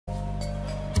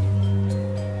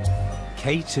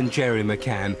Kate and Jerry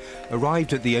McCann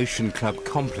arrived at the Ocean Club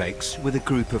complex with a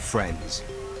group of friends.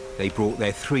 They brought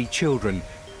their 3 children,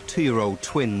 2-year-old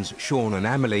twins Sean and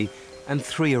Amelie, and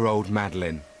 3-year-old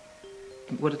Madeliene.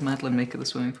 What did Madeliene make of the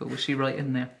swimming pool? Was she right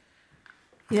in there?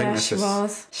 Yeah, she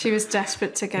was. She was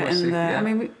desperate to get in there. Yeah. I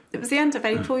mean, it was the end of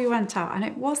April we went out, and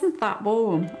it wasn't that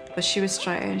warm, but she was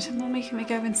straight in. She said, "Mummy, can we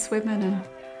go in swimming?" And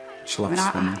she loved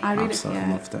swimming. I really,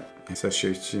 absolutely loved it. So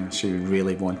she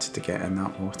really wanted to get in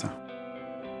that water.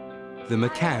 The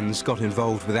McCanns got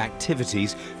involved with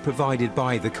activities provided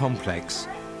by the complex.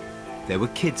 There were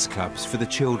kids' clubs for the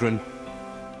children.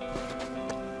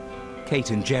 Kate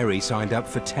and Jerry signed up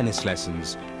for tennis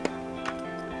lessons.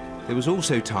 There was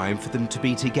also time for them to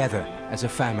be together as a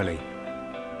family.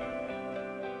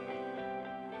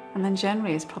 And then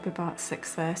generally it's probably about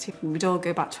 6:30. We'd all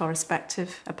go back to our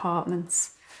respective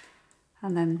apartments,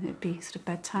 and then it'd be sort of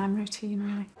bedtime routine,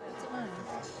 really.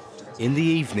 In the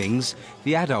evenings,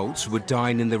 the adults would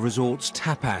dine in the resort's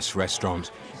tapas restaurant,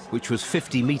 which was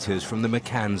 50 metres from the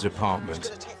McCann's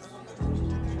apartment.